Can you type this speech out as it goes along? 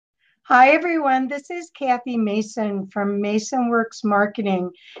Hi, everyone. This is Kathy Mason from Mason Works Marketing,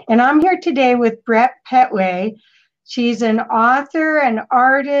 and I'm here today with Brette Petway. She's an author, an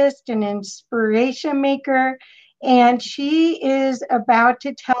artist, an inspiration maker, and she is about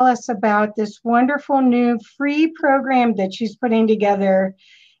to tell us about this wonderful new free program that she's putting together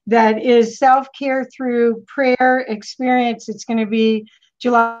that is self-care through prayer experience. It's going to be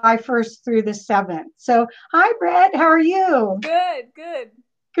July 1st through the 7th. So, hi, Brette. How are you? Good, good.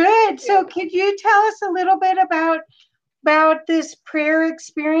 Good. Thank So you. could you tell us a little bit about this prayer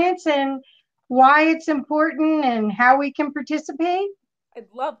experience and why it's important and how we can participate? I'd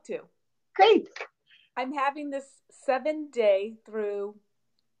love to. Great. I'm having this 7-day through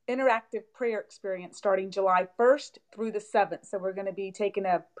interactive prayer experience starting July 1st through the 7th. So we're going to be taking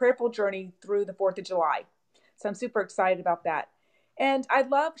a prayerful journey through the 4th of July. So I'm super excited about that. And I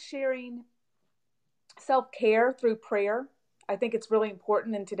love sharing self-care through prayer. I think it's really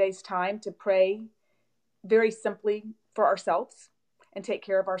important in today's time to pray very simply for ourselves and take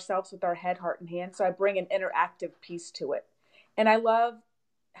care of ourselves with our head, heart, and hand. So I bring an interactive piece to it. And I love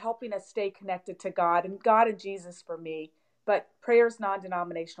helping us stay connected to God and Jesus for me. But prayer is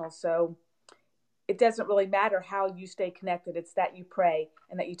non-denominational, so it doesn't really matter how you stay connected. It's that you pray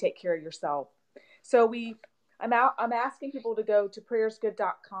and that you take care of yourself. So I'm asking people to go to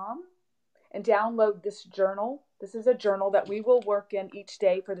prayersgood.com and download this journal. This is a journal that we will work in each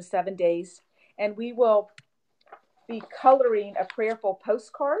day for the 7 days. And we will be coloring a prayerful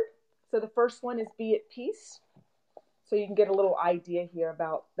postcard. So the first one is Be at Peace. So you can get a little idea here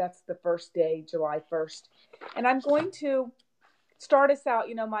about that's the first day, July 1st. And I'm going to start us out.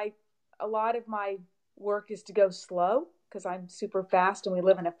 A lot of my work is to go slow because I'm super fast and we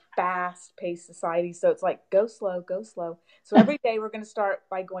live in a fast-paced society. So it's like go slow, go slow. So every day we're going to start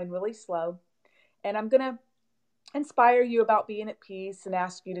by going really slow. And I'm going to inspire you about being at peace and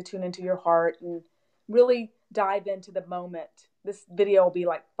ask you to tune into your heart and really dive into the moment. This video will be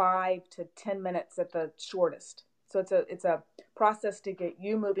like 5 to 10 minutes at the shortest. So it's a process to get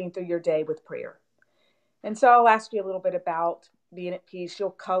you moving through your day with prayer. And so I'll ask you a little bit about being at peace.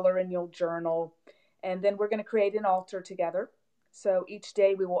 You'll color and you'll journal. And then we're going to create an altar together. So each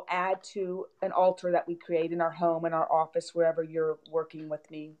day we will add to an altar that we create in our home, in our office, wherever you're working with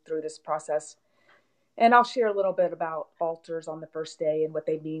me through this process. And I'll share a little bit about altars on the first day and what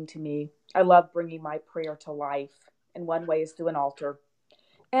they mean to me. I love bringing my prayer to life. And one way is through an altar.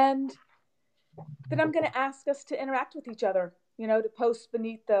 And then I'm going to ask us to interact with each other, to post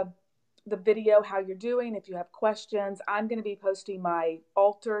beneath the video how you're doing. If you have questions, I'm going to be posting my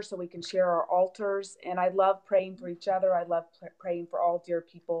altar so we can share our altars. And I love praying for each other. I love praying for all dear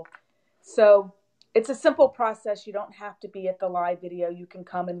people. So it's a simple process. You don't have to be at the live video. You can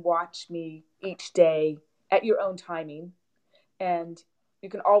come and watch me each day at your own timing. And you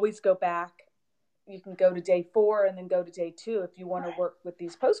can always go back. You can go to day 4 and then go to day 2 if you want to work with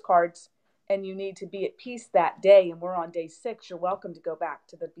these postcards and you need to be at peace that day and we're on day 6, you're welcome to go back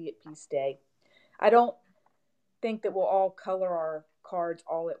to the Be at Peace day. I don't think that we'll all color our cards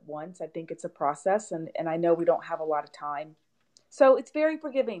all at once. I think it's a process and I know we don't have a lot of time. So it's very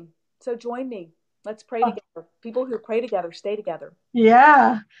forgiving. So join me. Let's pray together. People who pray together stay together.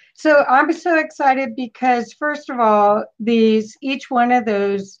 Yeah. So I'm so excited because first of all, each one of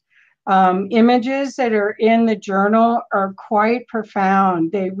those images that are in the journal are quite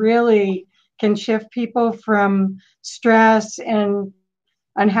profound. They really can shift people from stress and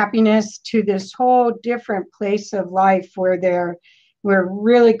unhappiness to this whole different place of life where we're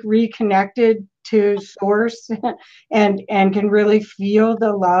really reconnected to source and can really feel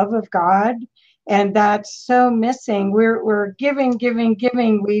the love of God. And that's so missing. We're giving, giving,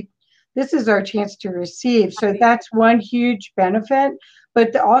 giving. This is our chance to receive. So that's one huge benefit.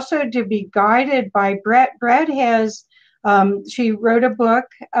 But also to be guided by Brette. Brette has she wrote a book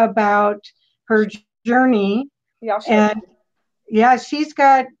about her journey, Yeah, I'll share that. and yeah, she's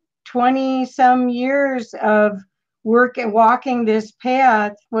got 20 some years of work and walking this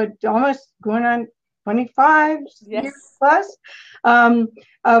path, what almost going on 25 years Yes. plus,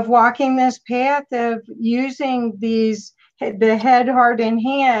 of walking this path of using the head, heart, and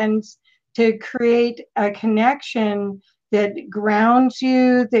hands to create a connection that grounds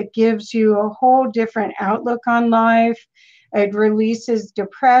you, that gives you a whole different outlook on life. It releases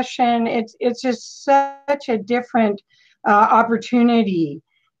depression. It's just such a different opportunity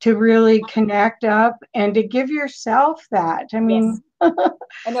to really connect up and to give yourself that. I Yes. mean,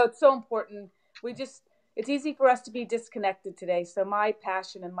 I know it's so important. It's easy for us to be disconnected today. So my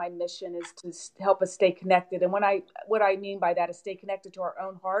passion and my mission is to help us stay connected. And what I mean by that is stay connected to our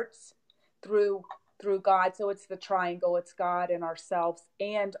own hearts through through God. So it's the triangle, it's God and ourselves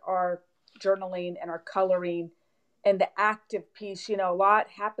and our journaling and our coloring and the active piece. You know, a lot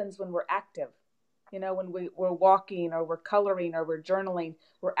happens when we're active. You know, when we're walking or we're coloring or we're journaling,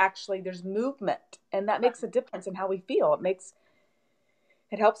 we're actually, there's movement, and that makes a difference in how we feel.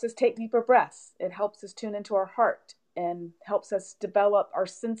 It helps us take deeper breaths. It helps us tune into our heart and helps us develop our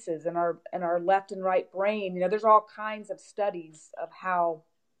senses and our left and right brain. You know, there's all kinds of studies of how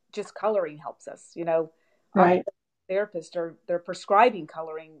just coloring helps us. You know, Right. therapists they're prescribing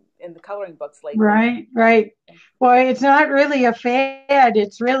coloring in the coloring books lately. Right. Right. Well, it's not really a fad.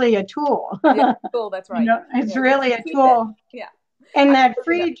 It's really a tool. Yeah, cool. That's You right. know, it's Yeah, we really a keep it. tool. Yeah, And I that look it up.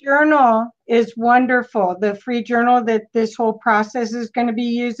 free journal is wonderful. The free journal that this whole process is going to be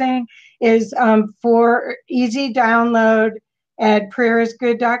using is for easy download at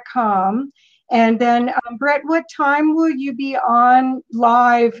prayerisgood.com. And then, Brett, what time will you be on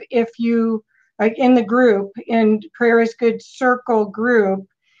live if you, like in the group, in Prayer is Good Circle group?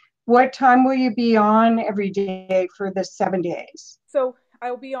 What time will you be on every day for the 7 days? So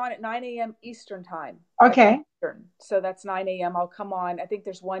I'll be on at 9 a.m. Eastern time. Okay. Eastern. So that's 9 a.m. I'll come on. I think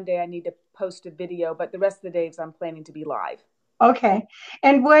there's one day I need to post a video, but the rest of the days I'm planning to be live. Okay.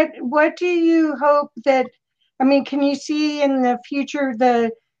 And what do you hope that, I mean, can you see in the future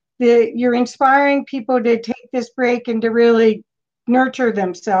the you're inspiring people to take this break and to really nurture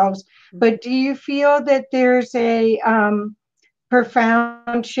themselves, but do you feel that there's a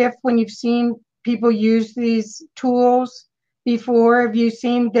profound shift when you've seen people use these tools before? Have you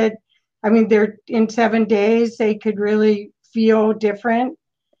seen that, I mean, they're in 7 days, they could really feel different?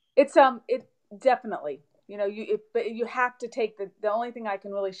 It definitely, you know, but you have to take the only thing I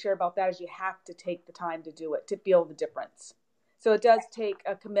can really share about that is you have to take the time to do it, to feel the difference. So it does take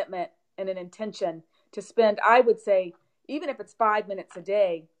a commitment and an intention to spend, I would say, even if it's 5 minutes a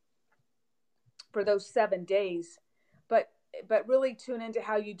day for those 7 days, but really tune into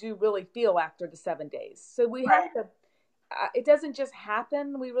how you do really feel after the 7 days. So we have to, it doesn't just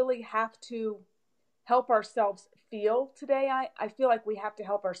happen. We really have to help ourselves feel today. I feel like we have to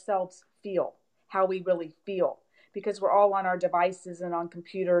help ourselves feel how we really feel, because we're all on our devices and on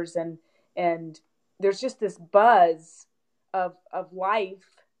computers, and there's just this buzz of life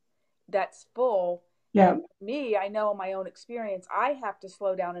that's full. Yeah. And me, I know in my own experience, I have to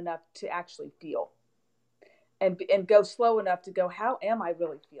slow down enough to actually feel and go slow enough to go, how am I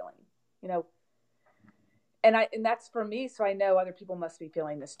really feeling? You know, and that's for me, so I know other people must be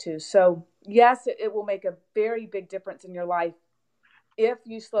feeling this too. So yes, it will make a very big difference in your life if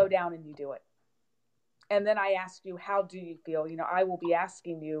you slow down and you do it. And then I ask you, how do you feel? You know, I will be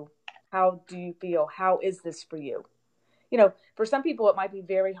asking you, how do you feel? How is this for you? You know, for some people it might be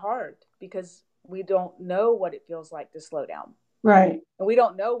very hard because we don't know what it feels like to slow down. Right. And we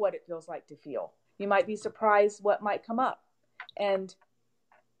don't know what it feels like to feel. You might be surprised what might come up. And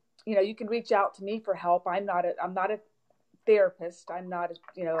you know, you can reach out to me for help. I'm not a therapist. I'm not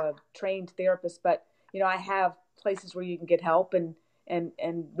a trained therapist, but you know, I have places where you can get help and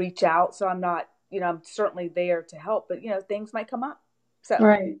reach out. So I'm not, I'm certainly there to help, but you know, things might come up. So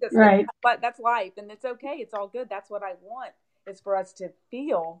Right. Right. but that's life, and it's okay. It's all good. That's what I want, is for us to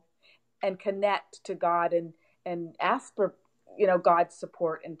feel and connect to God and ask for, God's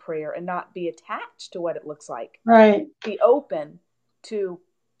support and prayer, and not be attached to what it looks like. Right. Be open to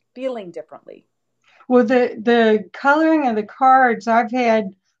feeling differently. Well, the coloring of the cards, I've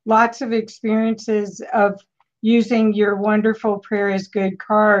had lots of experiences of using your wonderful Prayer is Good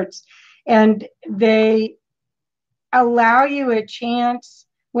cards, and they allow you a chance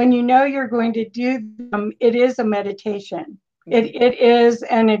when you know you're going to do them. It is a meditation. It is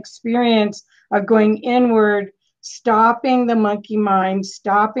an experience of going inward, stopping the monkey mind,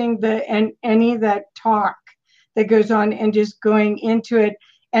 stopping any of that talk that goes on, and just going into it.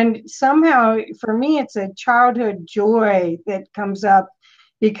 And somehow, for me, it's a childhood joy that comes up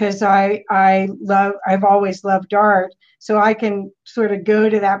because I've always loved art, so I can sort of go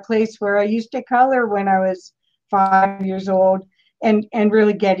to that place where I used to color when I was 5 years old and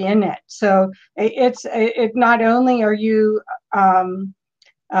really get in it. So it not only are you uh,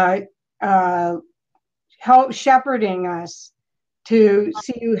 help shepherding us to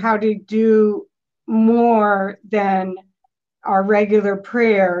see how to do more than our regular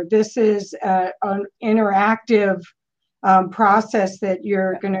prayer. This is an interactive process that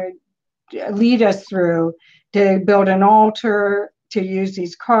you're going to lead us through, to build an altar, to use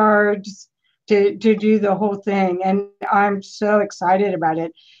these cards, to do the whole thing. And I'm so excited about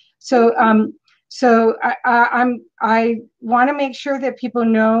it. So I want to make sure that people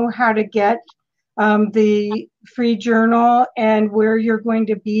know how to get the free journal and where you're going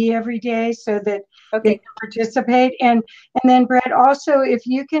to be every day so that they Okay. can participate. And then Brett, also if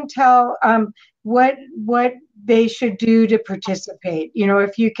you can tell what they should do to participate.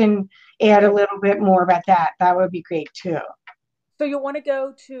 If you can add a little bit more about that, that would be great too. So you'll want to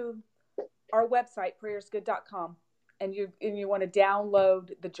go to our website, prayersgood.com, and you want to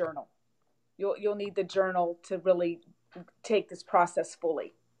download the journal. You'll need the journal to really take this process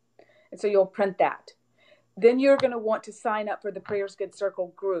fully. And so you'll print that. Then you're going to want to sign up for the Prayers Good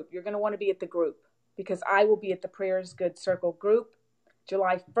Circle group. You're going to want to be at the group because I will be at the Prayers Good Circle group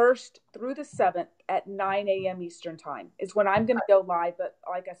July 1st through the 7th at 9 a.m. Eastern Time is when I'm going to go live. But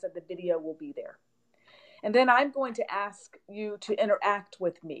like I said, the video will be there. And then I'm going to ask you to interact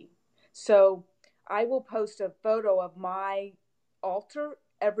with me. So I will post a photo of my altar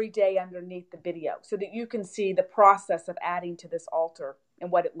every day underneath the video so that you can see the process of adding to this altar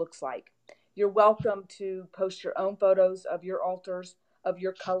and what it looks like. You're welcome to post your own photos of your altars, of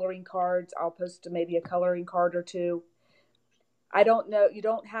your coloring cards. I'll post maybe a coloring card or two. I don't know. You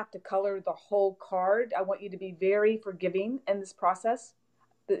don't have to color the whole card. I want you to be very forgiving in this process.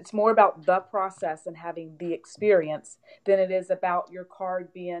 It's more about the process and having the experience than it is about your card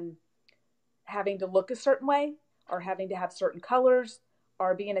having to look a certain way or having to have certain colors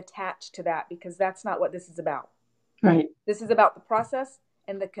or being attached to that, because that's not what this is about. Right. This is about the process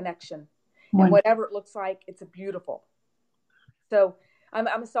and the connection. Wonderful. And whatever it looks like, it's beautiful. So I'm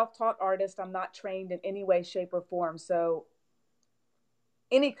a self-taught artist. I'm not trained in any way, shape, or form. So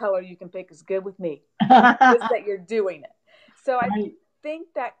any color you can pick is good with me. Just that you're doing it. So I think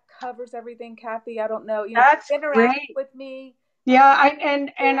that covers everything, Kathy. I don't know. That's interact great with me. Yeah,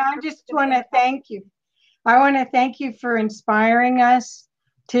 and I just want to thank you. I want to thank you for inspiring us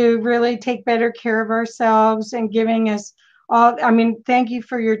to really take better care of ourselves and giving us all. I mean, thank you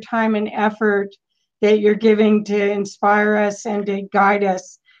for your time and effort that you're giving to inspire us and to guide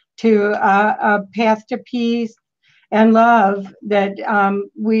us to a path to peace and love that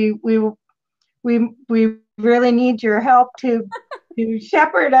we really need your help to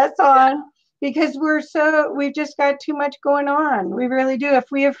shepherd us on, because we've just got too much going on. We really do. If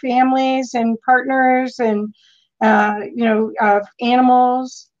we have families and partners and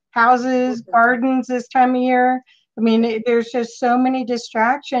animals, houses, gardens this time of year, I mean, there's just so many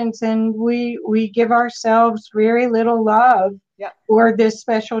distractions, and we give ourselves very little love for this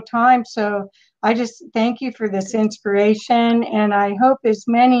special time. So I just thank you for this inspiration, and I hope as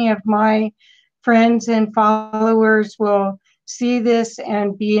many of my friends and followers will see this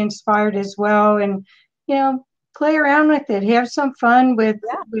and be inspired as well, and play around with it, have some fun with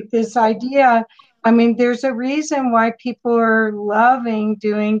this idea. I mean, there's a reason why people are loving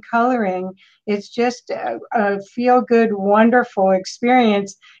doing coloring. It's just a feel good, wonderful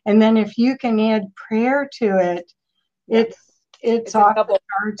experience, and then if you can add prayer to it, it's off the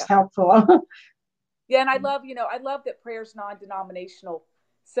charts helpful. And I love that prayer's non-denominational.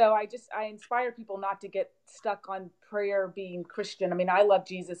 So I inspire people not to get stuck on prayer being Christian. I mean, I love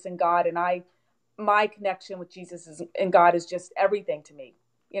Jesus and God, and my connection with Jesus and God is just everything to me.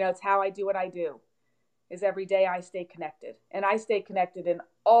 It's how I do what I do. Is every day I stay connected, and I stay connected in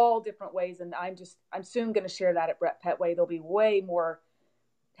all different ways. And I'm soon going to share that at Brette Petway. There'll be way more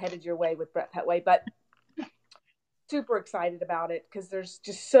headed your way with Brette Petway, but super excited about it because there's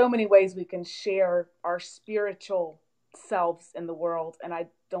just so many ways we can share our spiritual selves in the world, and I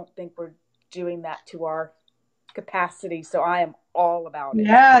don't think we're doing that to our capacity. So I am all about it.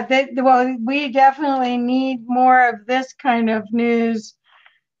 Yeah, well, we definitely need more of this kind of news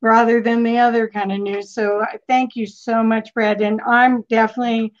rather than the other kind of news. So thank you so much, Brett. And I'm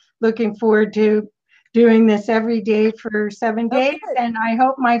definitely looking forward to doing this every day for 7 days. And I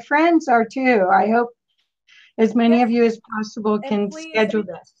hope my friends are too. I hope as many of you as possible can schedule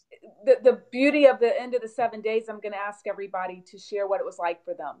this. The beauty of the end of the 7 days, I'm going to ask everybody to share what it was like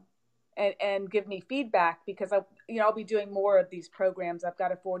for them and give me feedback, because I'll be doing more of these programs. I've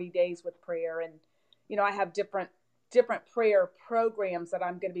got a 40 days with prayer, and I have different prayer programs that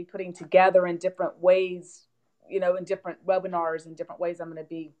I'm going to be putting together in different ways, in different webinars and different ways. I'm going to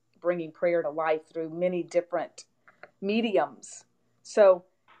be bringing prayer to life through many different mediums. So,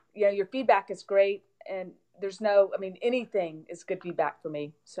 your feedback is great, and anything is good feedback for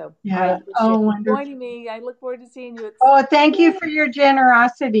me. So yeah, I appreciate you joining me. I look forward to seeing you. Thank you for your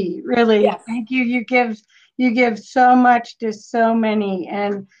generosity. Really, thank you. You give so much to so many,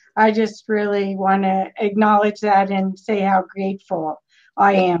 and I just really want to acknowledge that and say how grateful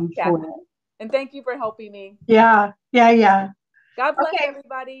I am for it. And thank you for helping me. Yeah. God bless Okay.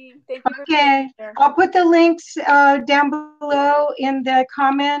 everybody. Thank you for being Okay. here. I'll put the links down below in the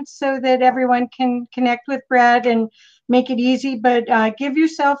comments so that everyone can connect with Brett and make it easy. But give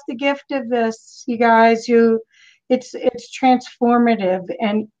yourself the gift of this, you guys. It's transformative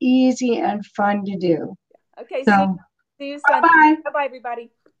and easy and fun to do. Okay, So see you bye Sunday. bye. Bye bye,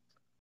 everybody.